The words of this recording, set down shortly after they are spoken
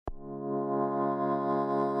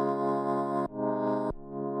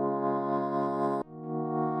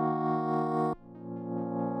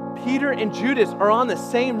Peter and Judas are on the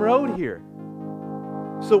same road here.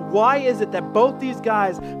 So why is it that both these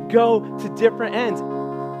guys go to different ends?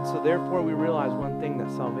 And so therefore we realize one thing, that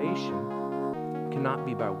salvation cannot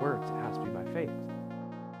be by works, it has to be by faith.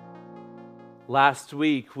 Last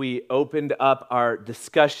week, we opened up our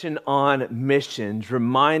discussion on missions,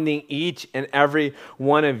 reminding each and every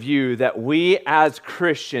one of you that we as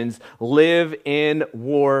Christians live in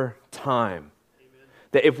wartime.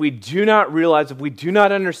 That if we do not realize, if we do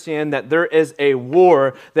not understand that there is a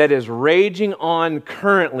war that is raging on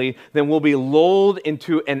currently, then we'll be lulled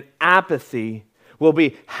into an apathy. We'll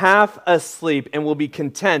be half asleep and we'll be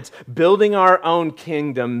content building our own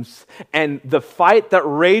kingdoms. And the fight that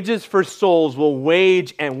rages for souls will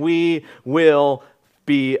wage and we will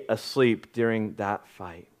be asleep during that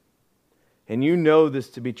fight. And you know this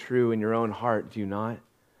to be true in your own heart, do you not?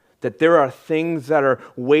 That there are things that are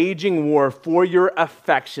waging war for your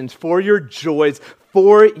affections, for your joys,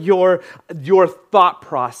 for your thought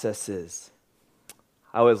processes.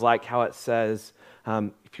 I always like how it says,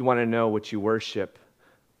 if you want to know what you worship,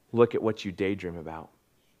 look at what you daydream about.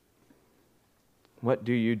 What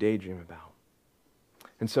do you daydream about?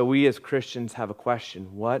 And so we as Christians have a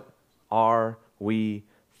question. What are we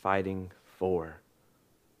fighting for?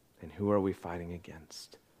 And who are we fighting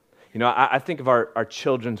against? You know, I think of our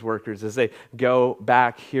children's workers as they go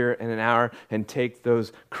back here in an hour and take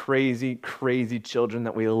those crazy, crazy children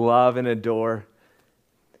that we love and adore,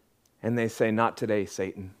 and they say, "Not today,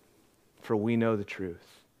 Satan, for we know the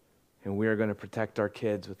truth, and we are going to protect our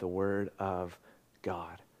kids with the word of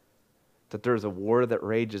God." That there's a war that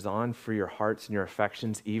rages on for your hearts and your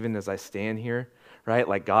affections, even as I stand here, right?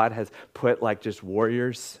 Like God has put like just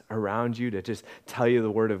warriors around you to just tell you the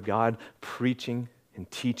word of God, preaching and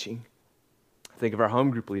teaching. Think of our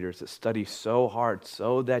home group leaders that study so hard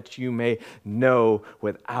so that you may know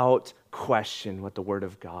without question what the Word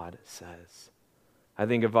of God says. I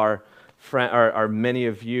think of our many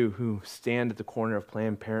of you who stand at the corner of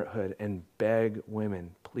Planned Parenthood and beg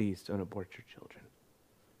women, please don't abort your children.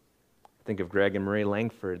 Think of Greg and Marie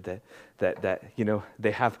Langford that you know,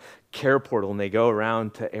 they have Care Portal and they go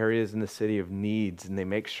around to areas in the city of needs and they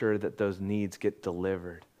make sure that those needs get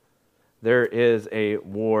delivered. There is a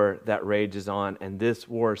war that rages on, and this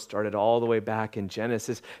war started all the way back in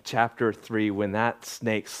Genesis chapter 3 when that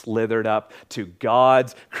snake slithered up to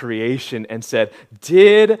God's creation and said,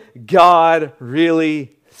 "Did God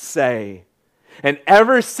really say?" And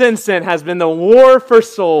ever since then has been the war for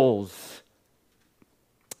souls.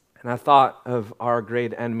 And I thought of our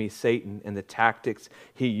great enemy, Satan, and the tactics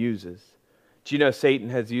he uses. Do you know Satan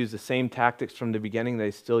has used the same tactics from the beginning that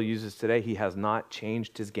he still uses today? He has not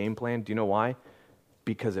changed his game plan. Do you know why?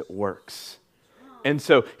 Because it works. And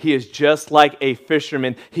so he is just like a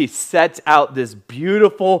fisherman. He sets out this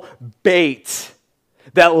beautiful bait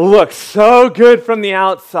that looks so good from the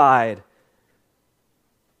outside.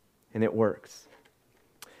 And it works.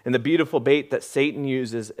 And the beautiful bait that Satan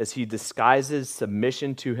uses is he disguises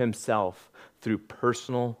submission to himself through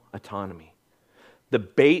personal autonomy. The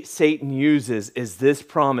bait Satan uses is this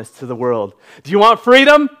promise to the world. Do you want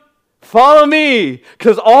freedom? Follow me,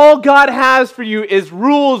 because all God has for you is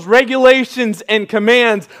rules, regulations, and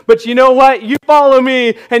commands. But you know what? You follow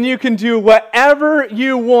me, and you can do whatever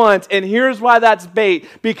you want. And here's why that's bait.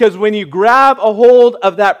 Because when you grab a hold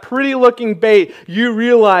of that pretty-looking bait, you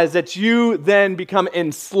realize that you then become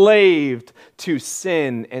enslaved to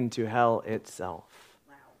sin and to hell itself.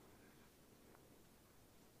 Wow.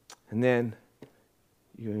 And then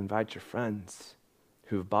you invite your friends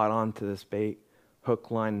who've bought onto this bait,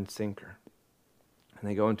 hook, line, and sinker. And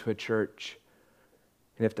they go into a church.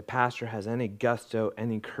 And if the pastor has any gusto,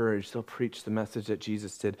 any courage, they'll preach the message that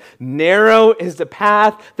Jesus did. Narrow is the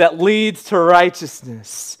path that leads to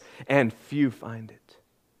righteousness, and few find it.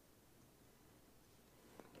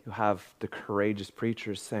 You'll have the courageous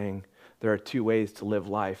preachers saying, there are two ways to live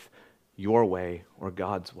life, your way or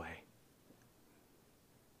God's way.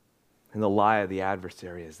 And the lie of the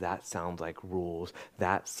adversary is that sounds like rules.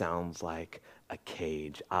 That sounds like a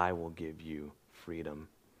cage. I will give you freedom.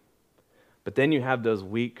 But then you have those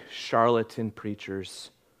weak charlatan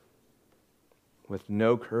preachers with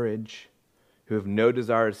no courage, who have no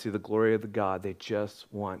desire to see the glory of the God. They just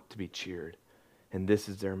want to be cheered. And this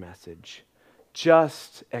is their message.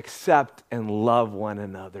 Just accept and love one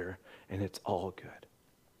another, and it's all good.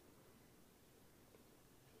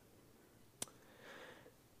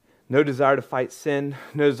 No desire to fight sin,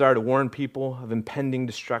 no desire to warn people of impending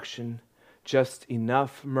destruction, just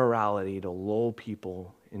enough morality to lull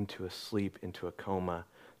people into a sleep, into a coma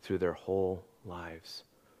through their whole lives.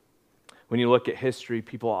 When you look at history,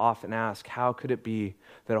 people often ask, how could it be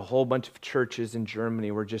that a whole bunch of churches in Germany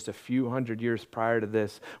were just a few hundred years prior to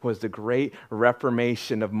this was the great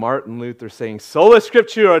Reformation of Martin Luther saying, sola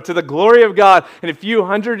scriptura, to the glory of God. And a few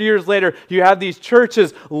hundred years later, you have these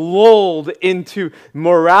churches lulled into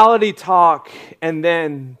morality talk and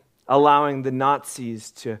then allowing the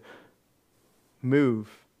Nazis to move.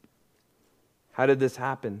 How did this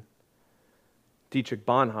happen? Dietrich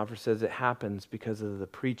Bonhoeffer says it happens because of the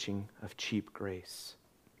preaching of cheap grace.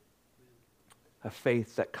 A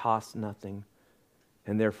faith that costs nothing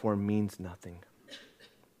and therefore means nothing.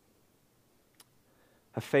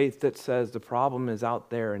 A faith that says the problem is out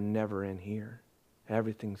there and never in here.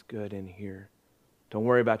 Everything's good in here. Don't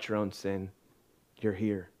worry about your own sin. You're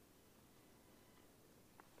here.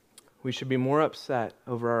 We should be more upset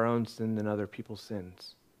over our own sin than other people's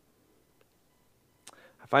sins.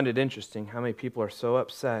 I find it interesting how many people are so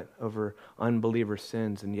upset over unbelievers'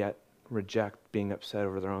 sins and yet reject being upset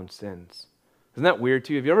over their own sins. Isn't that weird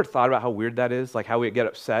to you? Have you ever thought about how weird that is? Like how we get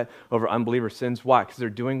upset over unbelievers' sins? Why? Because they're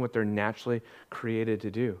doing what they're naturally created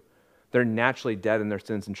to do. They're naturally dead in their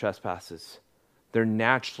sins and trespasses. They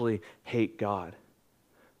naturally hate God.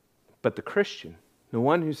 But the Christian, the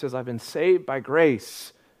one who says, I've been saved by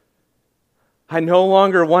grace, I no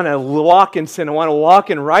longer want to walk in sin. I want to walk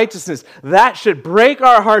in righteousness. That should break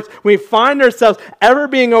our hearts. We find ourselves ever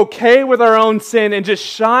being okay with our own sin and just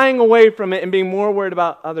shying away from it and being more worried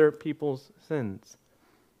about other people's sins.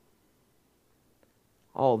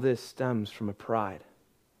 All this stems from a pride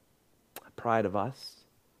of us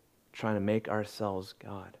trying to make ourselves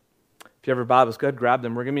God. If you have your Bibles, good, grab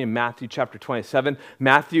them. We're going to be in Matthew chapter 27.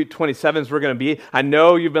 Matthew 27 is where we're going to be. I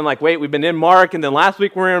know you've been like, wait, we've been in Mark, and then last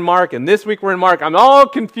week we're in Mark, and this week we're in Mark. I'm all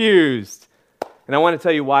confused. And I want to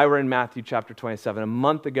tell you why we're in Matthew chapter 27. A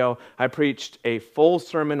month ago, I preached a full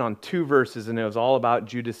sermon on 2 verses, and it was all about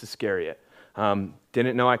Judas Iscariot.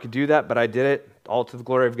 Didn't know I could do that, but I did it, all to the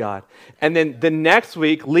glory of God. And then the next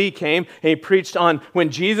week, Lee came, and he preached on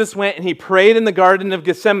when Jesus went and he prayed in the Garden of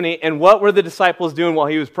Gethsemane, and what were the disciples doing while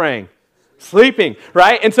he was praying? Sleeping,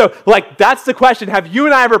 right? And so, that's the question. Have you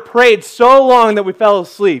and I ever prayed so long that we fell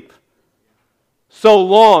asleep? So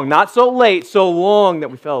long, not so late, so long that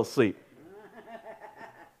we fell asleep.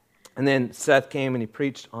 And then Seth came and he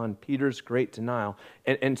preached on Peter's great denial.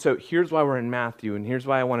 And so here's why we're in Matthew, and here's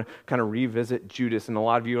why I want to kind of revisit Judas. And a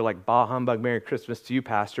lot of you are like, bah humbug, Merry Christmas to you,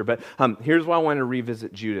 Pastor. But here's why I want to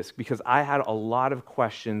revisit Judas, because I had a lot of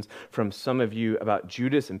questions from some of you about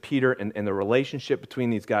Judas and Peter and the relationship between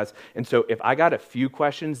these guys. And so if I got a few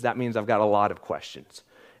questions, that means I've got a lot of questions.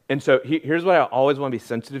 And so here's what I always want to be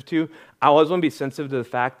sensitive to. I always want to be sensitive to the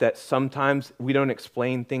fact that sometimes we don't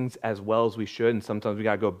explain things as well as we should, and sometimes we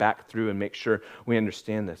got to go back through and make sure we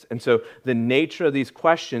understand this. And so the nature of these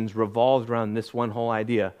questions revolves around this one whole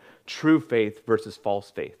idea: true faith versus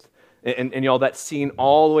false faith. And y'all, that's seen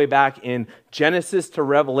all the way back in Genesis to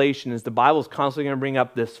Revelation, as the Bible's constantly going to bring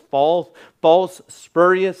up this false,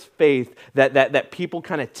 spurious faith that people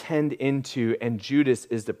kind of tend into, and Judas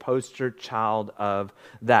is the poster child of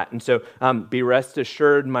that. And so be rest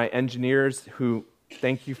assured, my engineers, who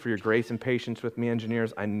thank you for your grace and patience with me,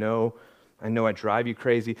 engineers. I know I drive you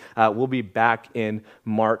crazy. We'll be back in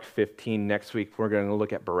Mark 15 next week. We're going to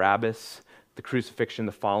look at Barabbas, the crucifixion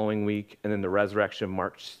the following week, and then the resurrection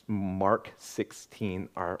of Mark 16,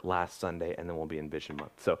 our last Sunday, and then we'll be in Vision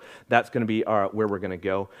Month. So that's going to be where we're going to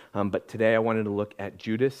go. But today I wanted to look at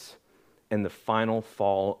Judas and the final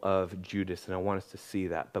fall of Judas, and I want us to see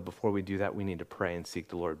that. But before we do that, we need to pray and seek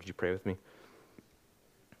the Lord. Would you pray with me?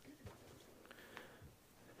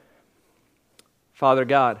 Father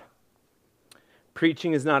God,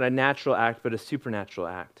 preaching is not a natural act, but a supernatural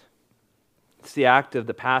act. It's the act of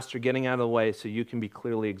the pastor getting out of the way so you can be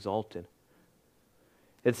clearly exalted.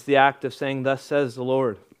 It's the act of saying, thus says the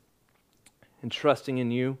Lord, and trusting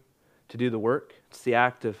in you to do the work. It's the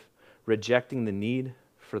act of rejecting the need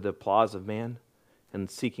for the applause of man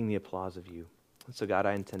and seeking the applause of you. And so, God,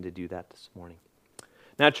 I intend to do that this morning.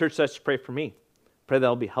 Now, church, let's pray for me. Pray that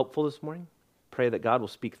I'll be helpful this morning. Pray that God will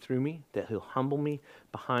speak through me, that He'll humble me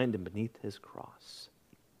behind and beneath His cross.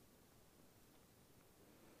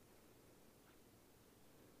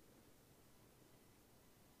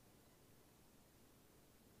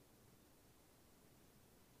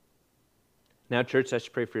 Now, church, let's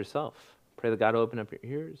pray for yourself. Pray that God will open up your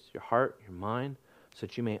ears, your heart, your mind, so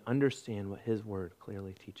that you may understand what His Word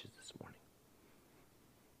clearly teaches this morning.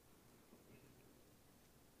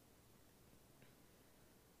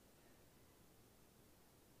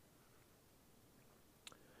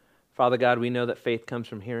 Father God, we know that faith comes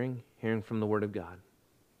from hearing from the Word of God.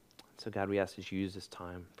 So God, we ask that you use this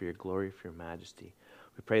time for your glory, for your majesty.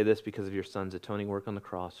 We pray this because of your Son's atoning work on the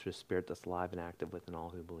cross, through the Spirit that's alive and active within all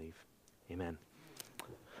who believe. Amen.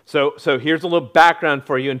 So here's a little background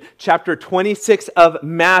for you. In chapter 26 of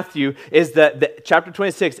Matthew is that chapter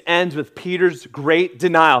 26 ends with Peter's great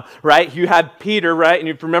denial, right? You had Peter, right? And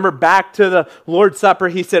if you remember back to the Lord's Supper,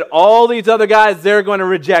 he said, all these other guys, they're going to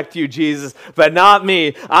reject you, Jesus, but not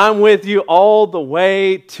me. I'm with you all the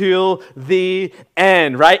way till the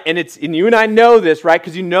end, right? And you and I know this, right?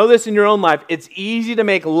 Because you know this in your own life. It's easy to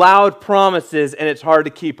make loud promises and it's hard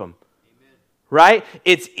to keep them. Right?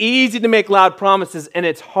 It's easy to make loud promises and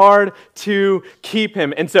it's hard to keep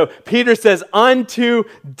him. And so Peter says, unto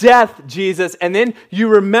death, Jesus. And then you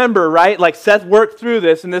remember, right? Like Seth worked through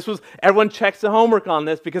this, and everyone checks the homework on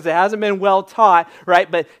this because it hasn't been well taught, right?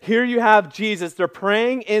 But here you have Jesus. They're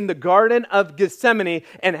praying in the Garden of Gethsemane,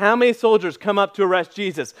 and how many soldiers come up to arrest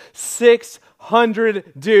Jesus?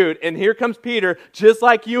 600, dude. And here comes Peter, just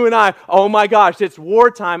like you and I. Oh my gosh, it's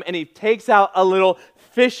wartime. And he takes out a little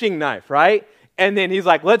fishing knife, right? And then he's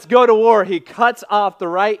like, let's go to war. He cuts off the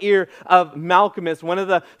right ear of Malchus, one of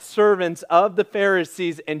the servants of the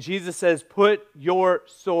Pharisees. And Jesus says, put your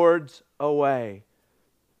swords away.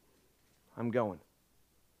 I'm going.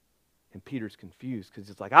 And Peter's confused because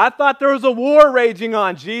he's like, I thought there was a war raging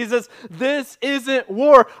on, Jesus. This isn't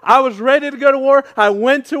war. I was ready to go to war. I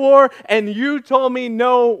went to war, and you told me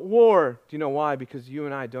no war. Do you know why? Because you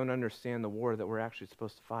and I don't understand the war that we're actually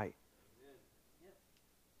supposed to fight.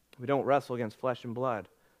 We don't wrestle against flesh and blood,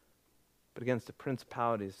 but against the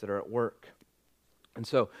principalities that are at work. And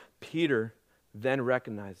so Peter then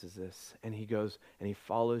recognizes this, and he goes and he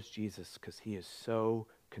follows Jesus because he is so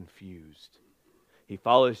confused. He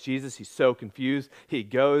follows Jesus. He's so confused. He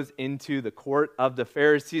goes into the court of the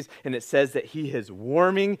Pharisees, and it says that he is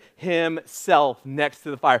warming himself next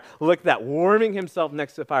to the fire. Look at that, warming himself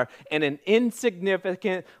next to the fire. And an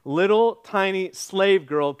insignificant little tiny slave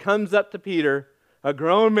girl comes up to Peter, a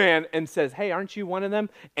grown man, and says, hey, aren't you one of them?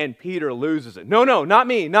 And Peter loses it. No, not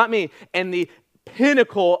me. And the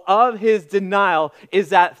pinnacle of his denial is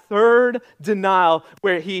that third denial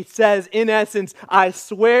where he says, in essence, I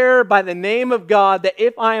swear by the name of God that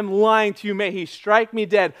if I am lying to you, may he strike me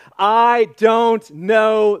dead. I don't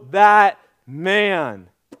know that man.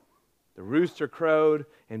 The rooster crowed,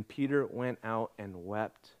 and Peter went out and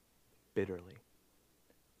wept bitterly.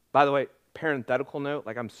 By the way, parenthetical note,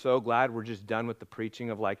 I'm so glad we're just done with the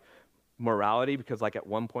preaching of morality, because at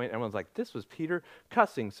one point everyone's like, this was Peter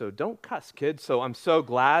cussing, so don't cuss, kids. So I'm so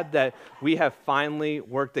glad that we have finally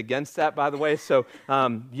worked against that, by the way. So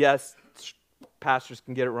yes, pastors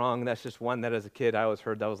can get it wrong. That's just one that as a kid I always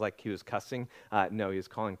heard that was like he was cussing. No, he was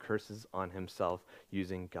calling curses on himself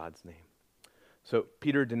using God's name. So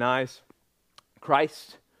Peter denies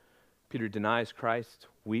Christ. Peter denies Christ,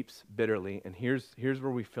 weeps bitterly, and here's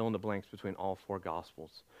where we fill in the blanks between all four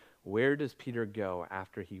Gospels. Where does Peter go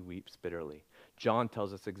after he weeps bitterly? John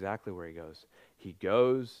tells us exactly where he goes. He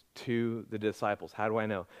goes to the disciples. How do I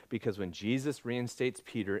know? Because when Jesus reinstates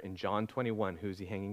Peter in John 21, who's he hanging